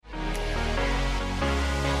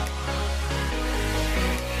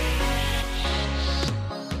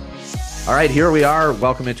All right, here we are.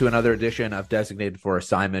 Welcome into another edition of Designated for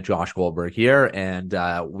Assignment. Josh Goldberg here, and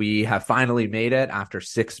we have finally made it after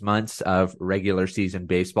 6 months of regular season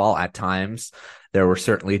baseball. At times, there were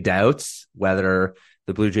certainly doubts whether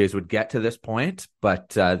the Blue Jays would get to this point,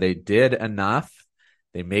 but they did enough.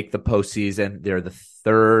 They make the postseason. They're the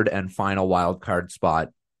third and final wild card spot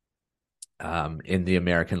in the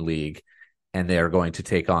American League. And they are going to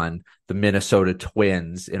take on the Minnesota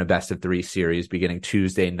Twins in a best-of-3 series beginning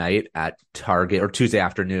Tuesday night at Target, or Tuesday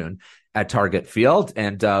afternoon at Target Field.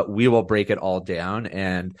 And we will break it all down.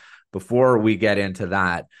 And before we get into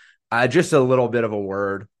that, just a little bit of a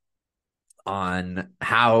word on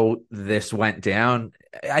how this went down.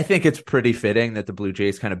 I think it's pretty fitting that the Blue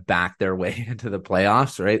Jays kind of backed their way into the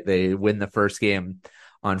playoffs, right? They win the first game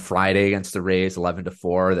on Friday against the Rays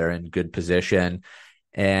 11-4. They're in good position.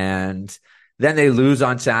 And then they lose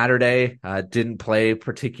on Saturday, didn't play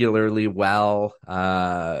particularly well.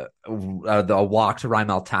 The walk to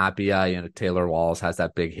Raimel Tapia, Taylor Walls has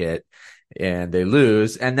that big hit, and they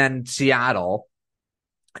lose. And then Seattle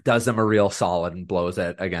does them a real solid and blows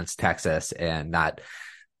it against Texas, and that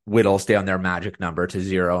whittles down their magic number to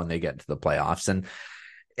 0, and they get into the playoffs. And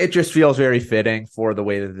it just feels very fitting for the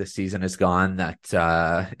way that the season has gone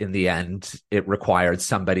that in the end, it required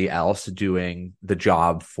somebody else doing the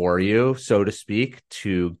job for you, so to speak,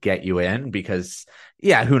 to get you in. Because,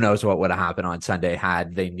 who knows what would have happened on Sunday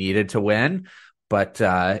had they needed to win. But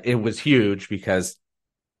it was huge because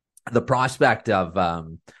the prospect of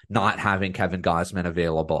not having Kevin Gausman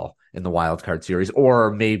available in the wild card series,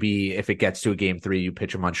 or maybe if it gets to a game 3, you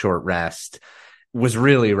pitch him on short rest, was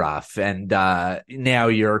really rough. And now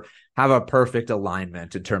have a perfect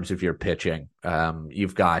alignment in terms of your pitching.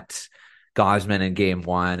 You've got Gausman in game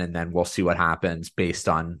 1, and then we'll see what happens based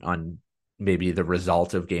on maybe the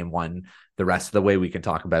result of game 1 the rest of the way. We can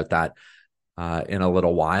talk about that in a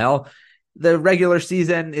little while. The regular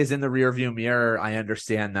season is in the rearview mirror. I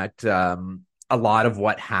understand that a lot of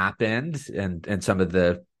what happened and some of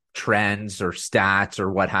the trends or stats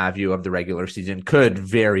or what have you of the regular season could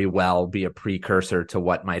very well be a precursor to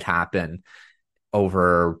what might happen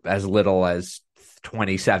over as little as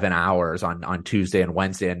 27 hours on Tuesday and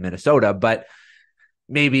Wednesday in Minnesota. But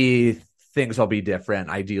maybe things will be different.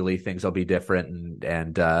 Ideally, things will be different,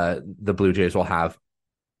 and the Blue Jays will have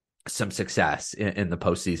some success in the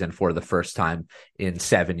postseason for the first time in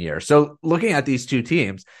 7 years. So looking at these two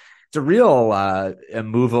teams, it's a real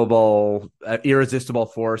immovable, irresistible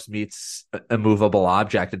force meets immovable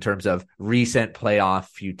object in terms of recent playoff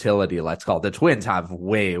futility, let's call it. The Twins have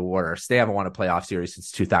way worse. They haven't won a playoff series since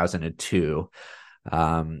 2002.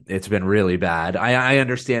 It's been really bad. I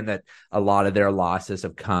understand that a lot of their losses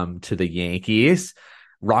have come to the Yankees.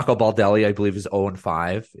 Rocco Baldelli, I believe, is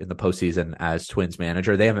 0-5 in the postseason as Twins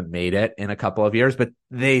manager. They haven't made it in a couple of years, but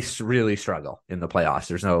they really struggle in the playoffs.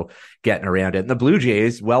 There's no getting around it. And the Blue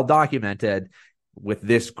Jays, well documented with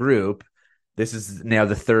this group, this is now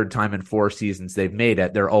the third time in 4 seasons they've made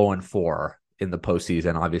it. They're 0-4 in the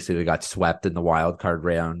postseason. Obviously, they got swept in the wild card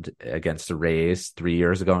round against the Rays 3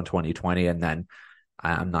 years ago in 2020. And then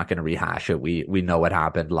I'm not going to rehash it. We know what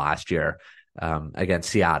happened last year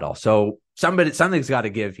against Seattle. So something's got to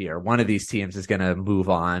give here. One of these teams is going to move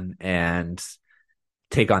on and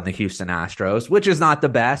take on the Houston Astros, which is not the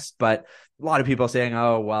best, but a lot of people saying,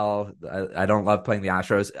 oh, well, I don't love playing the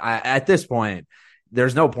Astros. At this point,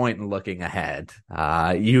 there's no point in looking ahead.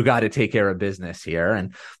 You got to take care of business here.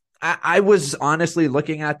 And I was honestly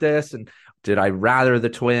looking at this, and did I rather the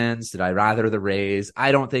Twins? Did I rather the Rays?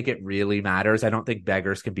 I don't think it really matters. I don't think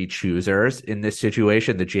beggars can be choosers in this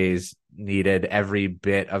situation. The Jays needed every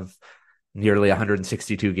bit of nearly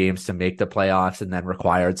 162 games to make the playoffs and then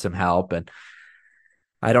required some help. And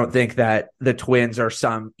I don't think that the Twins are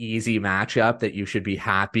some easy matchup that you should be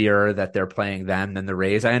happier that they're playing them than the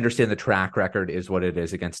Rays. I understand the track record is what it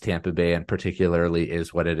is against Tampa Bay, and particularly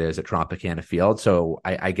is what it is at Tropicana Field. So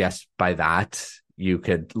I guess by that, you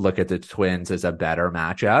could look at the Twins as a better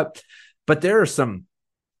matchup. But there are some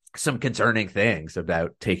concerning things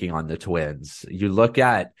about taking on the Twins. You look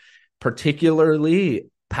at particularly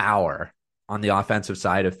power on the offensive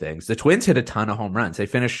side of things. The Twins hit a ton of home runs. They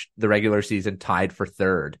finished the regular season tied for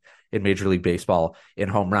 3rd in Major League Baseball in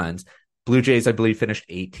home runs. Blue Jays, I believe, finished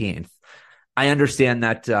 18th. I understand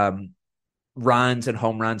that runs and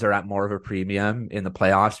home runs are at more of a premium in the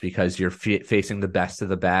playoffs because you're facing the best of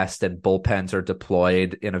the best, and bullpens are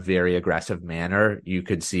deployed in a very aggressive manner. You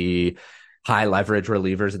could see high leverage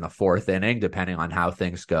relievers in the 4th inning, depending on how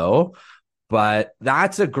things go. But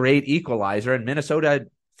that's a great equalizer, and Minnesota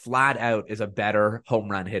flat out is a better home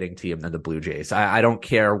run hitting team than the Blue Jays. I don't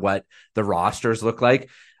care what the rosters look like.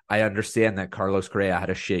 I understand that Carlos Correa had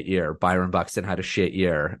a shit year. Byron Buxton had a shit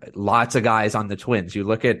year. Lots of guys on the Twins. You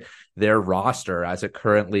look at their roster as it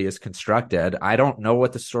currently is constructed. I don't know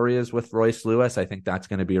what the story is with Royce Lewis. I think that's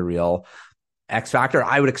going to be a real X factor.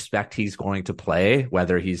 I would expect he's going to play,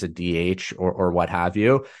 whether he's a DH or what have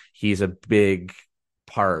you. He's a big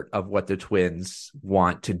part of what the Twins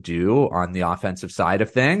want to do on the offensive side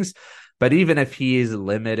of things. But even if he's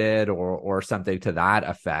limited or something to that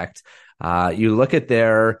effect, you look at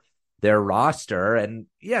their roster, and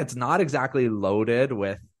yeah, it's not exactly loaded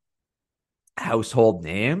with household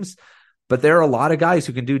names, but there are a lot of guys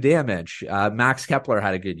who can do damage. Max Kepler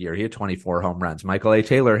had a good year. He had 24 home runs. Michael A.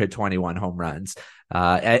 Taylor had 21 home runs.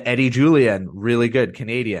 Eddie Julien, really good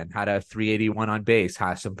Canadian, had a 381 on base,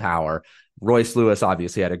 has some power. Royce Lewis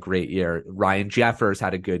obviously had a great year. Ryan Jeffers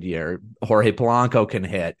had a good year. Jorge Polanco can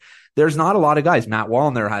hit. There's not a lot of guys. Matt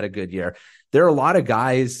Wallner had a good year. There are a lot of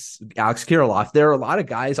guys, Alex Kirilloff, there are a lot of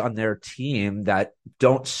guys on their team that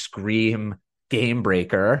don't scream game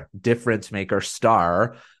breaker, difference maker,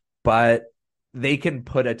 star, but they can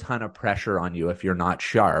put a ton of pressure on you if you're not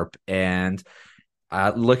sharp. And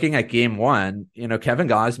looking at game one, Kevin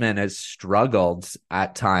Gausman has struggled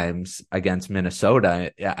at times against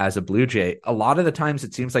Minnesota as a Blue Jay. A lot of the times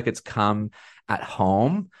it seems like it's come at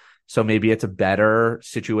home. So maybe it's a better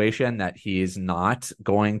situation that he's not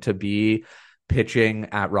going to be pitching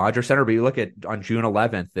at Rogers Center. But you look at on June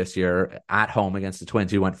 11th this year at home against the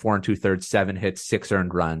Twins, he went 4 2/3, 7 hits, 6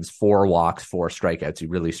 earned runs, 4 walks, 4 strikeouts. He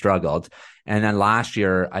really struggled. And then last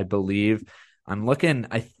year, I believe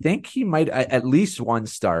I think he might at least one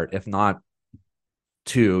start, if not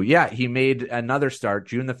 2. Yeah, he made another start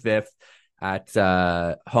June the 5th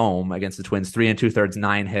at home against the Twins, 3 2/3,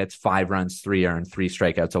 9 hits, 5 runs, 3 earned, 3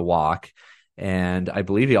 strikeouts, a walk. And I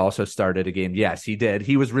believe he also started a game. Yes, he did.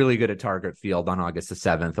 He was really good at Target Field on August the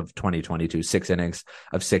 7th of 2022, 6 innings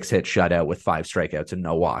of 6 hits shutout with 5 strikeouts and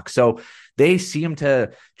no walks. So they seem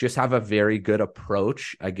to just have a very good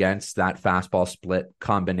approach against that fastball split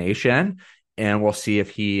combination. And we'll see if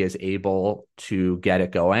he is able to get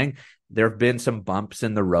it going. There have been some bumps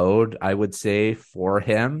in the road, I would say, for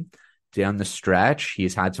him down the stretch.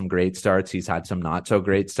 He's had some great starts. He's had some not so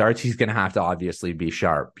great starts. He's going to have to obviously be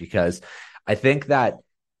sharp, because I think that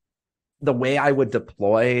the way I would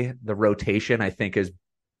deploy the rotation, I think, is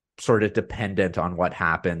sort of dependent on what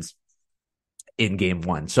happens in game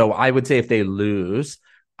one. So I would say if they lose,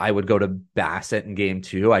 I would go to Bassett in game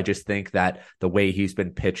 2. I just think that the way he's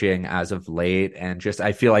been pitching as of late, and just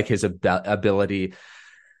I feel like his ability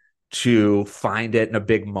to find it in a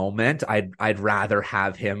big moment, I'd rather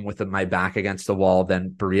have him with my back against the wall than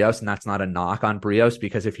Barrios. And that's not a knock on Barrios,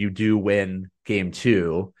 because if you do win game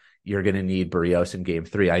 2, you're going to need Barrios in game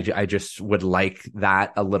 3. I just would like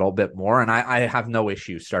that a little bit more. And I have no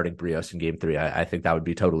issue starting Barrios in game 3. I think that would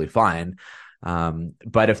be totally fine.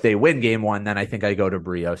 But if they win game 1, then I think I go to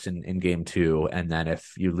Barrios in game 2. And then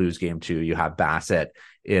if you lose game 2, you have Bassett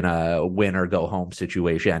in a win or go home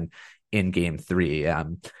situation in game 3.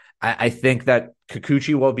 I think that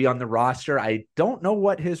Kikuchi will be on the roster. I don't know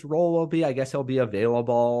what his role will be. I guess he'll be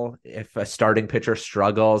available if a starting pitcher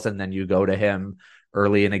struggles, and then you go to him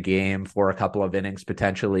early in a game for a couple of innings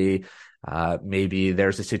potentially. Maybe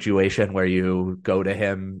there's a situation where you go to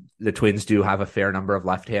him. The Twins do have a fair number of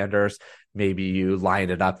left-handers. Maybe you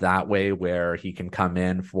line it up that way where he can come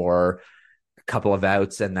in for a couple of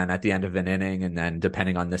outs, and then at the end of an inning, and then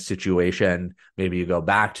depending on the situation, maybe you go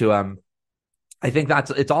back to him. I think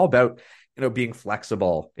it's all about, being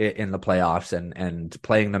flexible in the playoffs and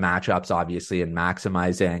playing the matchups, obviously, and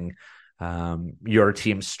maximizing your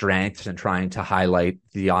team's strengths and trying to highlight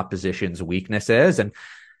the opposition's weaknesses. And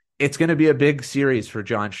it's going to be a big series for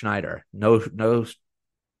John Schneider. No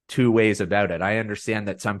two ways about it. I understand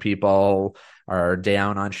that some people are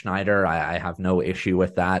down on Schneider. I have no issue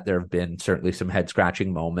with that. There have been certainly some head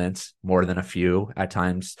scratching moments, more than a few at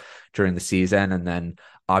times during the season. And then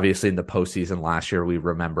obviously in the postseason last year, we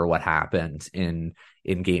remember what happened in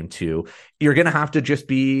game 2. You're going to have to just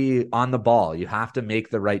be on the ball. You have to make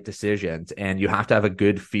the right decisions, and you have to have a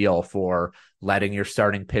good feel for letting your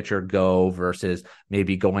starting pitcher go versus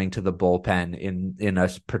maybe going to the bullpen in a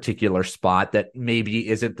particular spot that maybe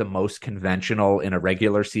isn't the most conventional in a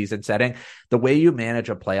regular season setting. The way you manage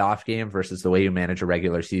a playoff game versus the way you manage a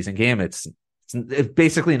regular season game, it's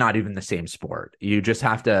basically not even the same sport. You just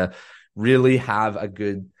have to really have a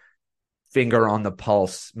good finger on the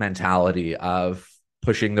pulse mentality of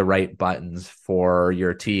pushing the right buttons for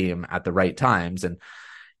your team at the right times. And,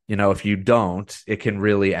 if you don't, it can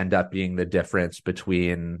really end up being the difference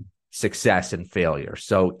between success and failure.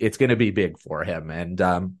 So it's going to be big for him.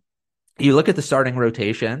 And you look at the starting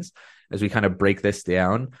rotations, as we kind of break this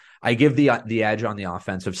down, I give the edge on the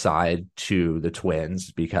offensive side to the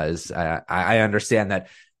Twins because I understand that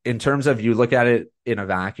in terms of you look at it in a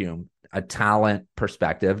vacuum, a talent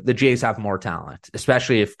perspective, the Jays have more talent,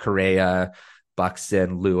 especially if Correa,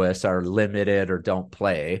 Buxton, Lewis are limited or don't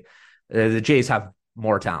play. The Jays have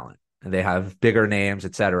more talent and they have bigger names,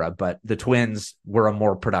 etc. But the Twins were a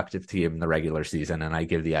more productive team in the regular season, and I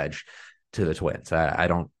give the edge to the Twins. I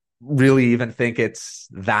don't really even think it's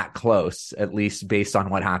that close, at least based on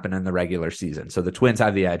what happened in the regular season. So the Twins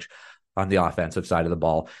have the edge on the offensive side of the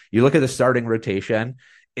ball. You look at the starting rotation,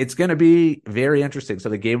 it's going to be very interesting. So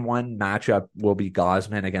the game one matchup will be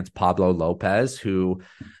Gausman against Pablo Lopez, who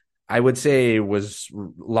I would say was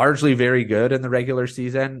largely very good in the regular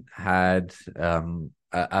season, had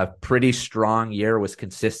a pretty strong year, was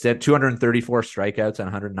consistent, 234 strikeouts and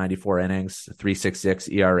 194 innings,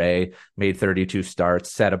 3.66 ERA, made 32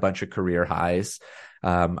 starts, set a bunch of career highs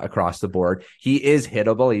across the board. He is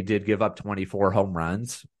hittable. He did give up 24 home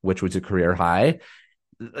runs, which was a career high.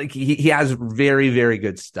 Like he has very, very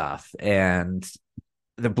good stuff. And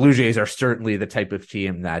the Blue Jays are certainly the type of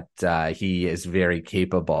team that he is very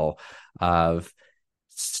capable of,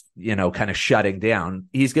 kind of shutting down.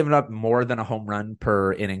 He's given up more than a home run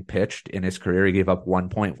per inning pitched in his career. He gave up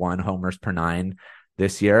 1.1 homers per nine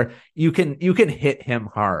this year. You can hit him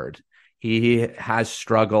hard. He has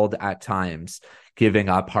struggled at times giving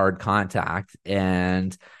up hard contact,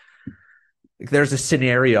 and there's a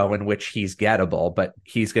scenario in which he's gettable, but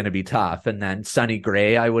he's going to be tough. And then Sonny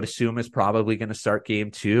Gray, I would assume, is probably going to start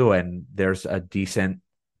game two. And there's a decent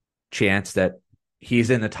chance that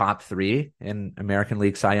he's in the top three in American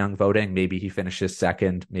League Cy Young voting. Maybe he finishes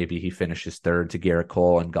second. Maybe he finishes third to Garrett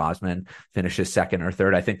Cole, and Gausman finishes second or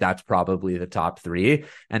third. I think that's probably the top three,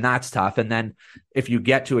 and that's tough. And then if you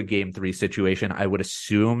get to a game three situation, I would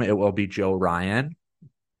assume it will be Joe Ryan.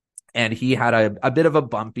 And he had a bit of a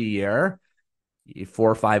bumpy year.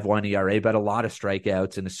 4.51 ERA, but a lot of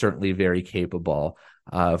strikeouts, and is certainly very capable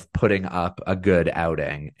of putting up a good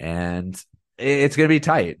outing. And it's going to be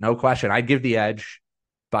tight, no question. I'd give the edge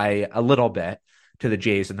by a little bit to the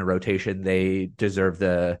Jays in the rotation. They deserve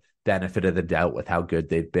the benefit of the doubt with how good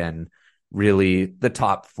they've been. Really, the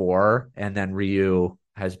top four, and then Ryu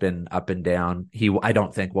has been up and down. I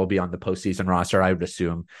don't think will be on the postseason roster. I would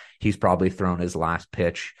assume he's probably thrown his last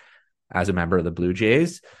pitch as a member of the Blue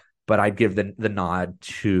Jays. But I'd give the nod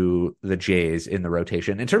to the Jays in the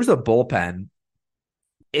rotation. In terms of the bullpen,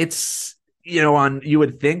 it's, you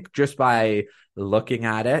would think just by looking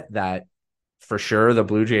at it that for sure the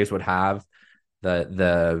Blue Jays would have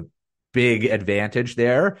the big advantage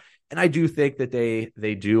there. And I do think that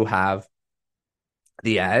they do have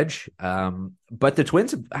the edge. But the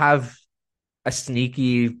Twins have a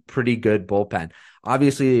sneaky, pretty good bullpen.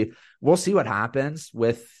 Obviously, we'll see what happens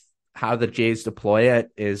with how the Jays deploy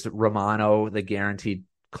it. Is Romano the guaranteed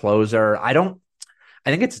closer? I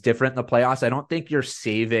think it's different in the playoffs. I don't think you're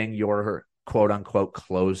saving your quote unquote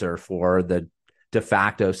closer for the de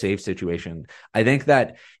facto save situation. I think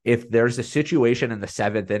that if there's a situation in the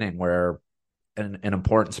seventh inning where an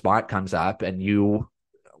important spot comes up and you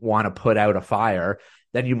want to put out a fire,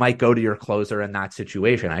 then you might go to your closer in that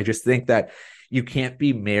situation. I just think that you can't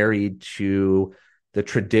be married to the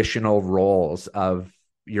traditional roles of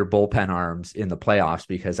your bullpen arms in the playoffs,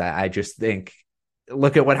 because I just think,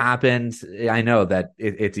 look at what happened. I know that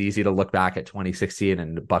it's easy to look back at 2016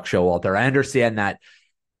 and Buck Showalter. I understand that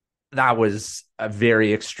was a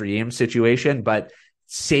very extreme situation, but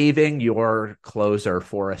saving your closer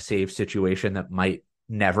for a save situation that might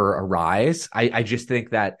never arise, I just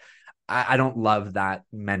think that I don't love that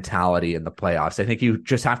mentality in the playoffs. I think you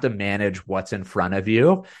just have to manage what's in front of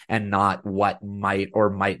you and not what might or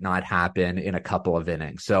might not happen in a couple of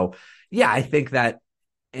innings. So yeah, I think that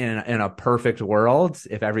in a perfect world,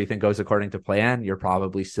 if everything goes according to plan, you're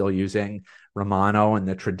probably still using Romano in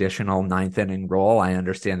the traditional ninth inning role. I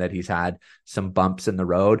understand that he's had some bumps in the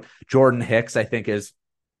road. Jordan Hicks, I think, is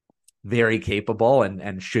very capable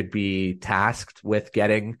and should be tasked with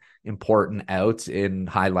getting important outs in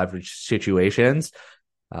high leverage situations.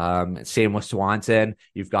 Same with Swanson.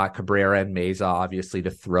 You've got Cabrera and Meza, obviously, to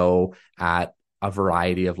throw at a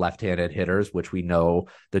variety of left-handed hitters, which we know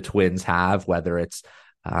the Twins have, whether it's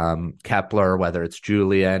Kepler, whether it's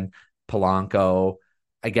Julian, Polanco.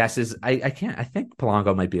 I think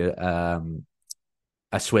Polanco might be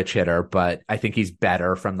a switch hitter, but I think he's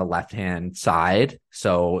better from the left-hand side.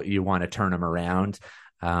 So you want to turn him around.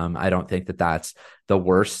 I don't think that that's the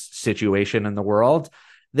worst situation in the world.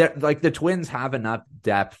 Like the Twins have enough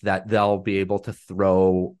depth that they'll be able to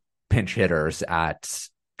throw pinch hitters at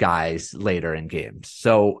guys later in games.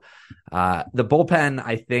 So the bullpen,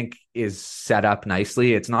 I think, is set up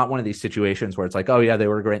nicely. It's not one of these situations where it's like, oh yeah, they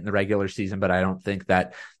were great in the regular season, but I don't think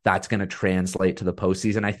that that's going to translate to the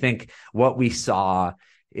postseason. I think what we saw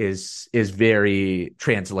is very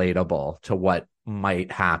translatable to what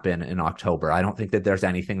might happen in October. I don't think that there's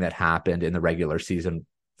anything that happened in the regular season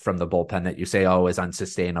from the bullpen that you say, oh, is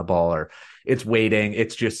unsustainable, or it's waiting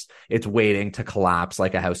to collapse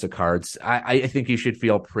like a house of cards. I think you should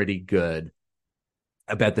feel pretty good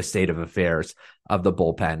about the state of affairs of the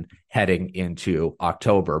bullpen heading into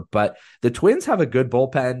October. But the Twins have a good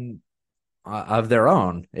bullpen of their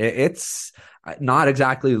own. It's not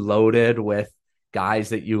exactly loaded with guys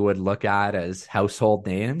that you would look at as household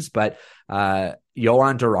names, but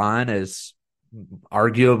Jhoan Duran is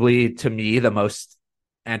arguably, to me, the most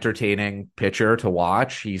entertaining pitcher to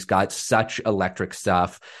watch. He's got such electric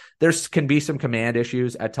stuff. There can be some command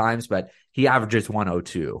issues at times, but he averages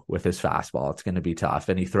 102 with his fastball. It's going to be tough.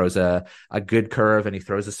 And he throws a good curve, and he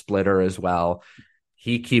throws a splitter as well.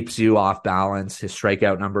 He keeps you off balance. His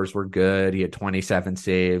strikeout numbers were good. He had 27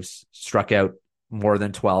 saves, struck out more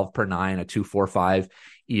than 12 per nine, a 2.45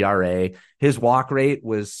 ERA. His walk rate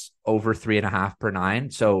was over 3.5 per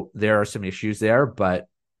nine. So there are some issues there, but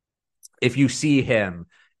if you see him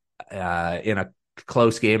in a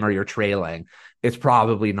close game or you're trailing, it's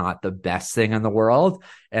probably not the best thing in the world.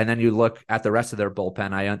 And then you look at the rest of their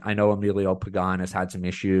bullpen. I know Emilio Pagan has had some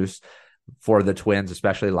issues for the Twins,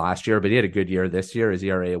 especially last year, but he had a good year this year. His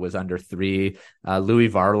ERA was under 3. Louis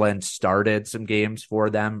Varland started some games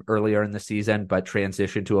for them earlier in the season, but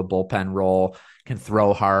transitioned to a bullpen role, can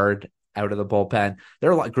throw hard out of the bullpen.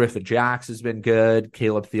 There are like Griffin Jax has been good.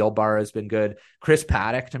 Caleb Thielbar has been good. Chris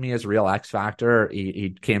Paddock, to me, is a real X factor.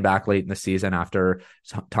 He came back late in the season after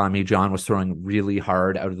Tommy John was throwing really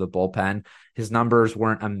hard out of the bullpen. His numbers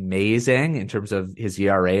weren't amazing in terms of his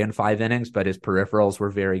ERA in 5 innings, but his peripherals were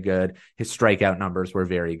very good. His strikeout numbers were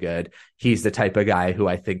very good. He's the type of guy who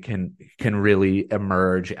I think can really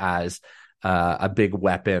emerge as a big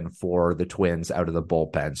weapon for the Twins out of the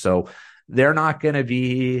bullpen. So they're not going to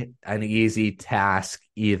be an easy task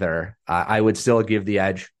either. I would still give the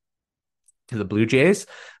edge to the Blue Jays,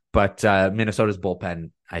 but Minnesota's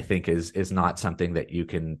bullpen, I think, is not something that you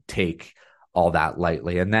can take all that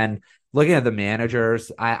lightly. And then looking at the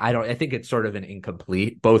managers, I think it's sort of an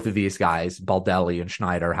incomplete. Both of these guys, Baldelli and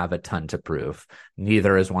Schneider, have a ton to prove.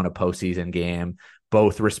 Neither has won a postseason game.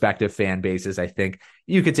 Both respective fan bases, I think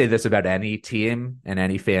you could say this about any team and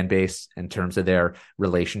any fan base in terms of their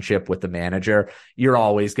relationship with the manager. You're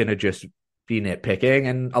always going to just be nitpicking,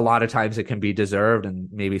 and a lot of times it can be deserved and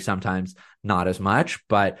maybe sometimes not as much.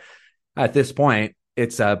 But at this point,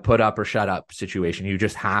 it's a put up or shut up situation. You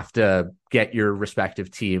just have to get your respective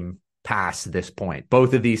team past this point.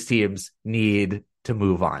 Both of these teams need to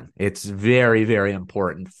move on. It's very, very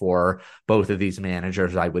important for both of these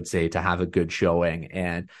managers, I would say, to have a good showing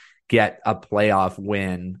and get a playoff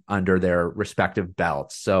win under their respective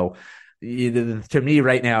belts. So to me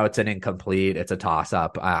right now, it's an incomplete. It's a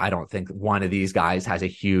toss-up. I don't think one of these guys has a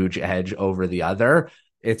huge edge over the other.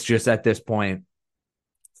 It's just at this point,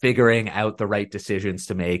 figuring out the right decisions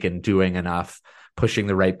to make and doing enough, pushing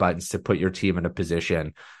the right buttons to put your team in a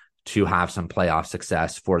position to have some playoff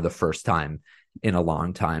success for the first time in a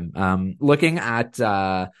long time. Looking at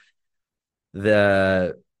the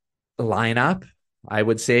lineup, I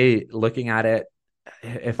would say, looking at it,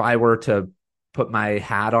 if I were to put my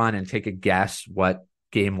hat on and take a guess what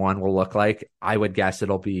game one will look like, I would guess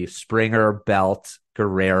it'll be Springer, Belt,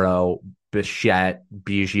 Guerrero, Bichette,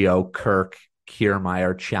 Biggio, Kirk,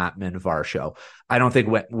 Kiermaier, Chapman, Varsho. I don't think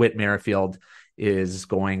Whit Merrifield is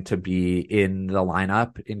going to be in the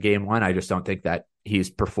lineup in game one. I just don't think that he's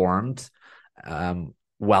performed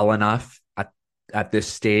well enough at this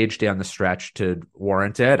stage down the stretch to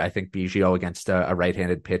warrant it. I think Biggio against a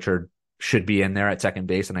right-handed pitcher should be in there at second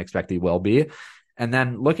base, and I expect he will be. And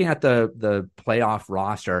then looking at the playoff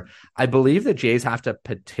roster, I believe the Jays have to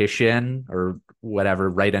petition or whatever,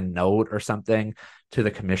 write a note or something to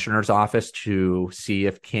the commissioner's office to see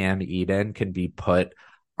if Cam Eden can be put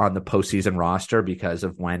on the postseason roster because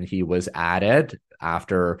of when he was added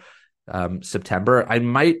after September. I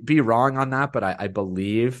might be wrong on that, but I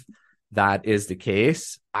believe that is the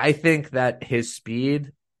case. I think that his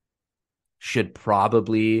speed should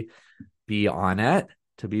probably be on it,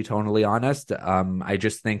 to be totally honest. I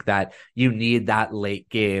just think that you need that late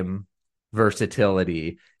game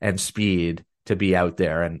versatility and speed to be out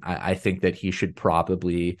there. And I think that he should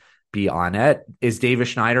probably be on it. Is Davis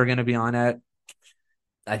Schneider going to be on it?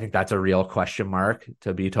 I think that's a real question mark,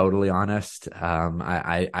 to be totally honest.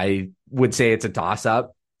 I would say it's a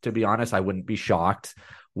toss-up, to be honest. I wouldn't be shocked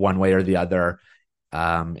one way or the other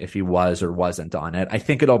if he was or wasn't on it. I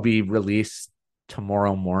think it'll be released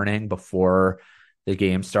tomorrow morning before the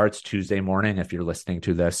game starts, Tuesday morning, if you're listening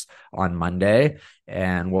to this on Monday,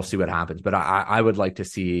 and we'll see what happens. But I would like to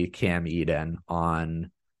see Cam Eden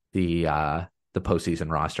on the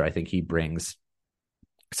postseason roster. I think he brings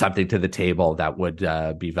something to the table that would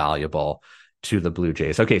be valuable to the Blue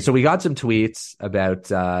Jays. Okay, so we got some tweets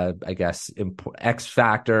about, I guess, X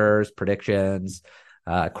factors, predictions,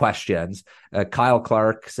 questions. Kyle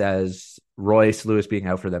Clark says Royce Lewis being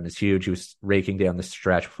out for them is huge. He was raking down the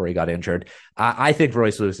stretch before he got injured. I think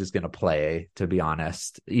Royce Lewis is going to play, to be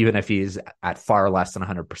honest, even if he's at far less than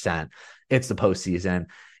 100%. It's the postseason.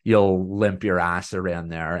 You'll limp your ass around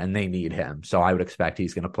there, and they need him. So I would expect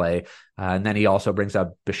he's going to play. And then he also brings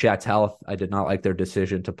up Bichette's health. I did not like their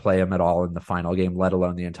decision to play him at all in the final game, let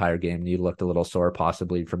alone the entire game. He looked a little sore,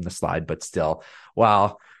 possibly from the slide, but still,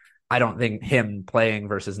 well, I don't think him playing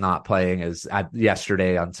versus not playing is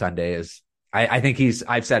yesterday on Sunday is, I think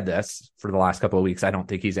I've said this for the last couple of weeks. I don't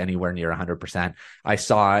think he's anywhere near 100%. I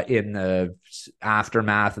saw in the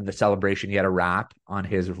aftermath of the celebration, he had a wrap on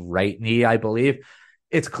his right knee, I believe.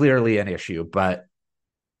 It's clearly an issue, but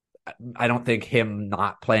I don't think him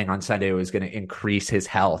not playing on Sunday was going to increase his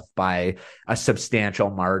health by a substantial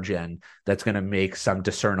margin that's going to make some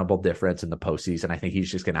discernible difference in the postseason. I think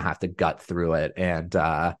he's just going to have to gut through it and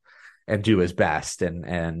do his best.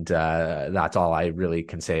 And that's all I really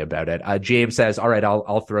can say about it. James says, all right,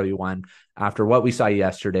 I'll throw you one. After what we saw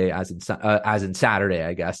yesterday, as in Saturday,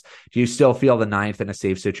 I guess, do you still feel the ninth in a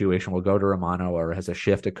safe situation will go to Romano, or has a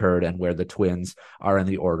shift occurred and where the Twins are in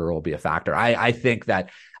the order will be a factor? I think that,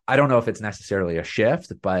 I don't know if it's necessarily a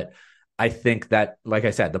shift, but I think that, like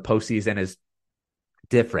I said, the postseason is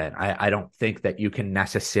different. I don't think that you can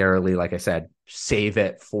necessarily, like I said, save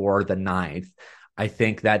it for the ninth. I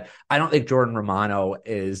don't think Jordan Romano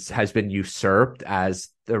has been usurped as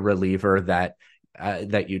the reliever that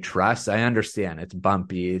you trust. I understand it's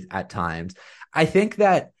bumpy at times. I think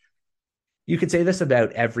that you could say this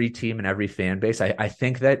about every team and every fan base. I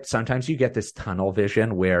think that sometimes you get this tunnel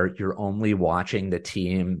vision where you're only watching the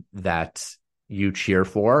team that you cheer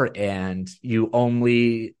for, and you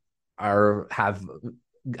only have,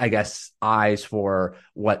 I guess, eyes for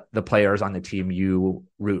what the players on the team you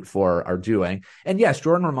root for are doing. And yes,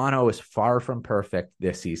 Jordan Romano is far from perfect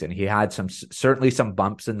this season. He had certainly some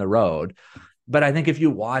bumps in the road, but I think if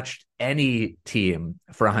you watched any team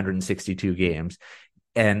for 162 games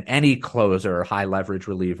and any closer, high leverage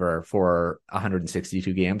reliever for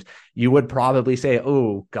 162 games, you would probably say,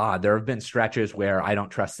 oh God, there have been stretches where I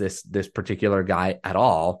don't trust this particular guy at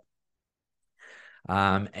all.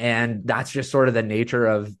 And that's just sort of the nature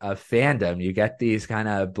of fandom. You get these kind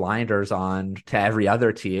of blinders on to every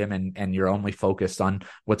other team, and you're only focused on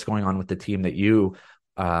what's going on with the team that you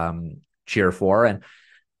cheer for. And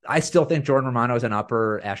I still think Jordan Romano is an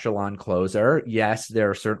upper echelon closer. Yes, there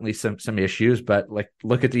are certainly some issues, but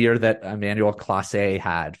look at the year that Emmanuel Clase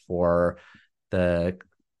had for the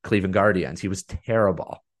Cleveland Guardians. He was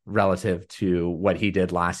terrible relative to what he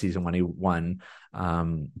did last season when he won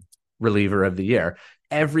reliever of the year.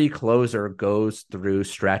 Every closer goes through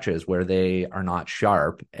stretches where they are not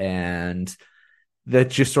sharp, and that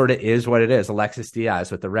just sort of is what it is. Alexis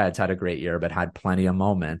Diaz with the Reds had a great year, but had plenty of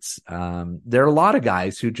moments. There are a lot of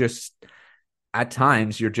guys who just, at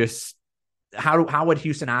times, you're just, how would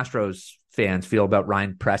Houston Astros fans feel about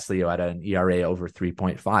Ryan Pressly at an ERA over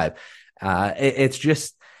 3.5?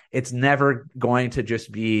 It's never going to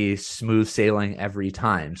just be smooth sailing every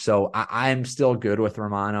time. So I'm still good with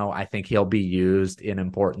Romano. I think he'll be used in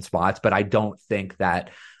important spots, but I don't think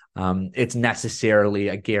that it's necessarily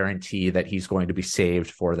a guarantee that he's going to be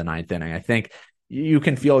saved for the ninth inning. I think you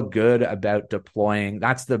can feel good about deploying.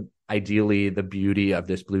 That's ideally the beauty of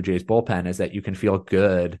this Blue Jays bullpen, is that you can feel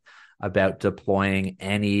good about deploying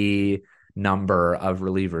any number of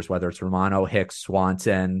relievers, whether it's Romano, Hicks,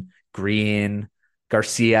 Swanson, Green,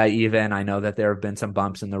 Garcia even. I know that there have been some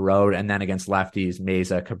bumps in the road. And then against lefties,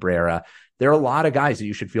 Meza, Cabrera. There are a lot of guys that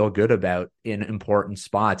you should feel good about in important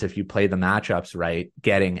spots if you play the matchups right,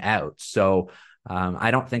 getting out. So I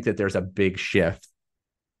don't think that there's a big shift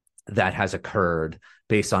that has occurred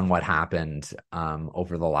based on what happened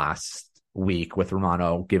over the last week with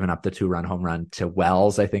Romano giving up the 2-run home run to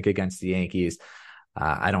Wells, I think, against the Yankees.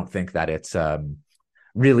 I don't think that it's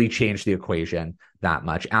really changed the equation that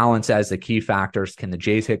much. Alan says the key factors: can the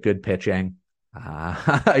Jays hit good pitching?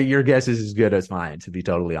 Your guess is as good as mine, to be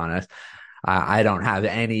totally honest. I don't have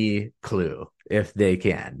any clue. if they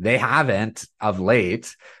can. They haven't of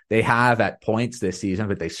late. They have at points this season,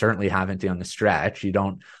 but they certainly haven't down the stretch. You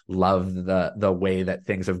don't love the way that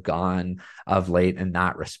things have gone of late in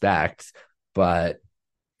that respect, but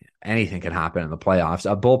anything can happen in the playoffs.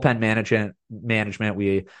 Bullpen management,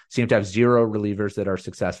 we seem to have zero relievers that are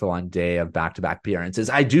successful on day of back-to-back appearances.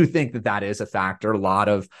 I do think that is a factor. A lot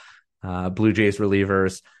of Blue Jays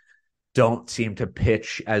relievers don't seem to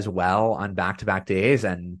pitch as well on back-to-back days,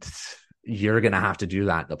 and you're going to have to do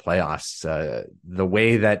that in the playoffs. The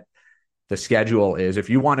way that the schedule is,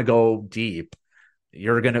 if you want to go deep,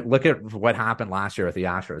 you're going to look at what happened last year with the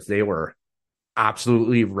Astros. They were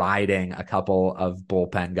absolutely riding a couple of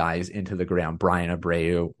bullpen guys into the ground. Brian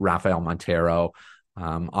Abreu, Rafael Montero,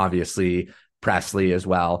 obviously Presley as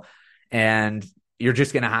well. And you're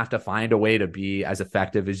just going to have to find a way to be as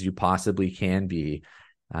effective as you possibly can be.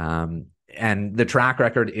 And the track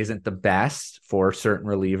record isn't the best for certain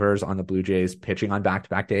relievers on the Blue Jays pitching on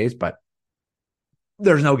back-to-back days, but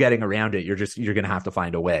there's no getting around it. You're going to have to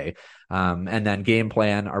find a way. And then game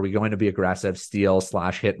plan, are we going to be aggressive, steal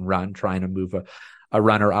 / hit and run, trying to move a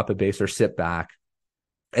runner up a base, or sit back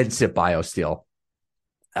and sit bio steal?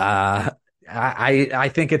 I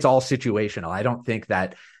think it's all situational.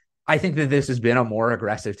 I think that this has been a more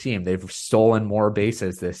aggressive team. They've stolen more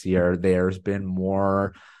bases this year. There's been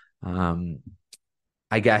more,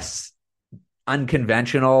 I guess,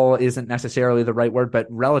 unconventional isn't necessarily the right word, but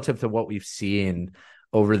relative to what we've seen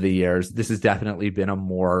over the years, this has definitely been a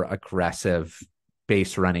more aggressive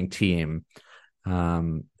base running team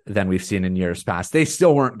than we've seen in years past. They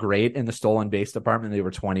still weren't great in the stolen base department. They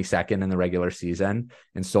were 22nd in the regular season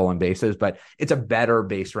in stolen bases, but it's a better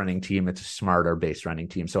base running team. It's a smarter base running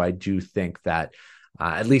team. So I do think that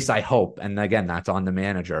at least I hope, and again, that's on the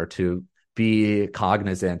manager to be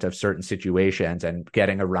cognizant of certain situations and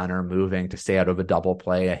getting a runner moving to stay out of a double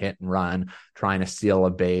play, a hit and run, trying to steal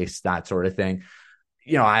a base, that sort of thing.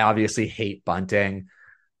 I obviously hate bunting,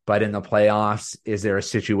 but in the playoffs, is there a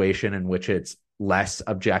situation in which it's less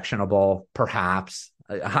objectionable? Perhaps.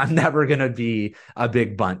 I'm never going to be a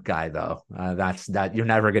big bunt guy, though. You're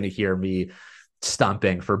never going to hear me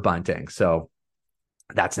stumping for bunting. So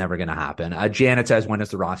that's never going to happen. Janet says, when is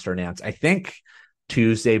the roster announced? I think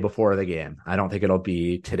Tuesday before the game. I don't think it'll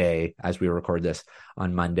be today as we record this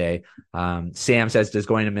on Monday. Sam says, does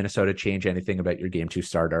going to Minnesota change anything about your game 2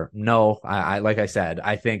 starter? No, I like I said,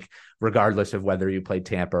 I think regardless of whether you played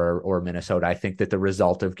Tampa or Minnesota, I think that the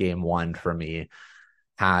result of game 1 for me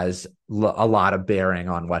has a lot of bearing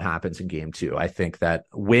on what happens in game 2. I think that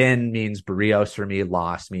win means Barrios for me,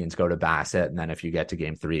 loss means go to Bassett. And then if you get to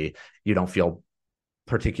game 3, you don't feel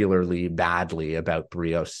particularly badly about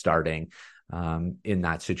Barrios starting in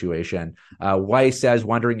that situation. Weiss says,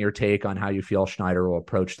 wondering your take on how you feel Schneider will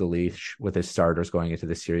approach the leash with his starters going into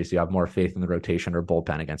this series. Do you have more faith in the rotation or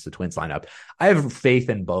bullpen against the Twins lineup? I have faith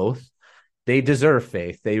in both. They deserve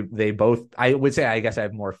faith. They both, I would say, I guess I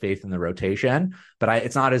have more faith in the rotation, but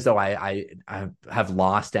it's not as though I have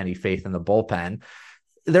lost any faith in the bullpen.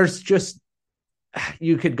 There's just,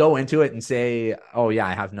 you could go into it and say, oh yeah,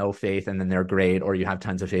 I have no faith and then they're great, or you have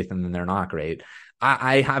tons of faith and then they're not great.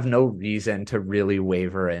 I have no reason to really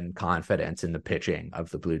waver in confidence in the pitching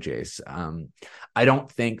of the Blue Jays. I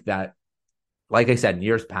don't think that, like I said, in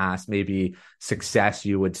years past, maybe success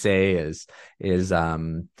you would say is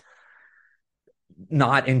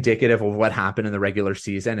not indicative of what happened in the regular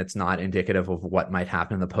season. It's not indicative of what might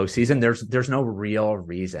happen in the postseason. There's no real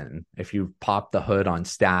reason, if you pop the hood on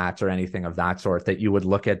stats or anything of that sort, that you would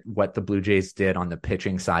look at what the Blue Jays did on the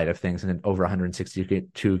pitching side of things in over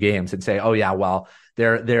 162 games and say, oh yeah, well,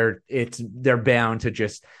 they're bound to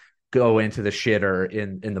just go into the shitter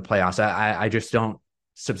in the playoffs. I just don't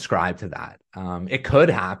subscribe to that. It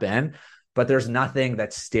could happen, but there's nothing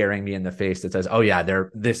that's staring me in the face that says, oh yeah,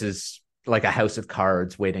 this is like a house of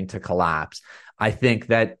cards waiting to collapse. I think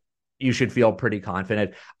that you should feel pretty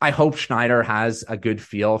confident. I hope Schneider has a good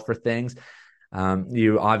feel for things.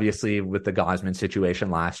 You obviously, with the Gausman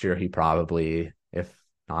situation last year, he probably, if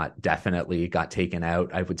not definitely, got taken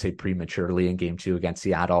out, I would say prematurely in game 2 against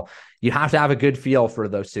Seattle. You have to have a good feel for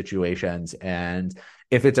those situations. And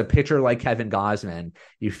if it's a pitcher like Kevin Gausman,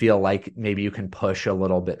 you feel like maybe you can push a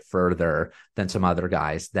little bit further than some other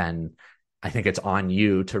guys, then I think it's on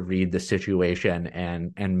you to read the situation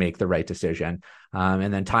and make the right decision.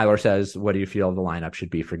 And then Tyler says, what do you feel the lineup should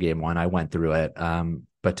be for game 1? I went through it.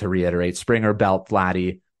 But to reiterate, Springer, Belt,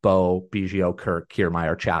 Vladdy, Bo, Biggio, Kirk,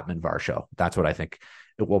 Kiermaier, Chapman, Varsho. That's what I think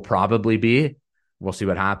it will probably be. We'll see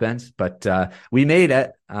what happens. But we made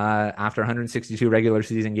it after 162 regular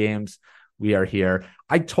season games. We are here.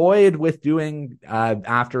 I toyed with doing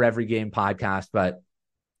after every game podcast, but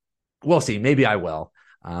we'll see. Maybe I will.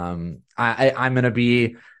 I'm going to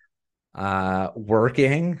be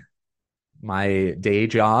working my day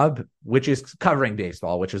job, which is covering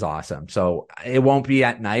baseball, which is awesome. So it won't be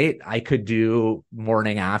at night. I could do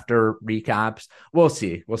morning after recaps. We'll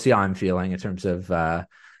see. We'll see how I'm feeling in terms of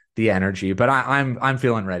the energy, but I'm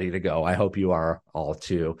feeling ready to go. I hope you are all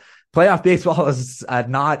too. Playoff baseball is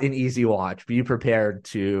not an easy watch. Be prepared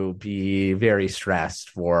to be very stressed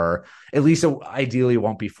for at least ideally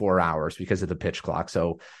won't be 4 hours because of the pitch clock.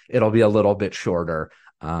 So it'll be a little bit shorter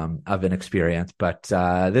of an experience, but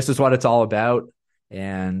this is what it's all about.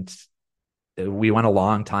 And we went a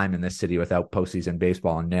long time in this city without postseason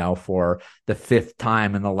baseball. And now for the 5th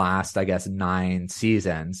time in the last, I guess, 9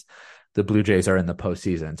 seasons, the Blue Jays are in the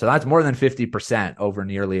postseason. So that's more than 50% over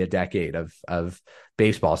nearly a decade of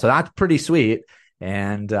baseball. So that's pretty sweet.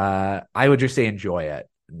 And I would just say enjoy it.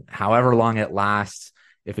 However long it lasts.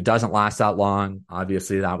 If it doesn't last that long,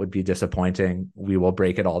 obviously that would be disappointing. We will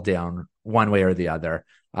break it all down one way or the other.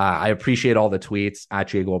 I appreciate all the tweets at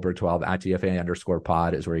jgoldberg12 at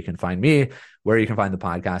DFA_pod is where you can find me, where you can find the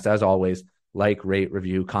podcast. As always, like, rate,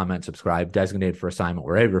 review, comment, subscribe, designated for assignment,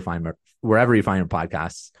 wherever you find your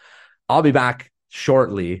podcasts. I'll be back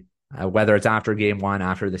shortly, whether it's after game 1,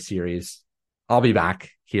 after the series. I'll be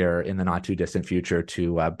back here in the not too distant future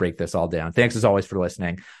to break this all down. Thanks as always for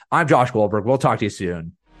listening. I'm Josh Goldberg. We'll talk to you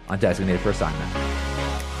soon on Designated for Assignment.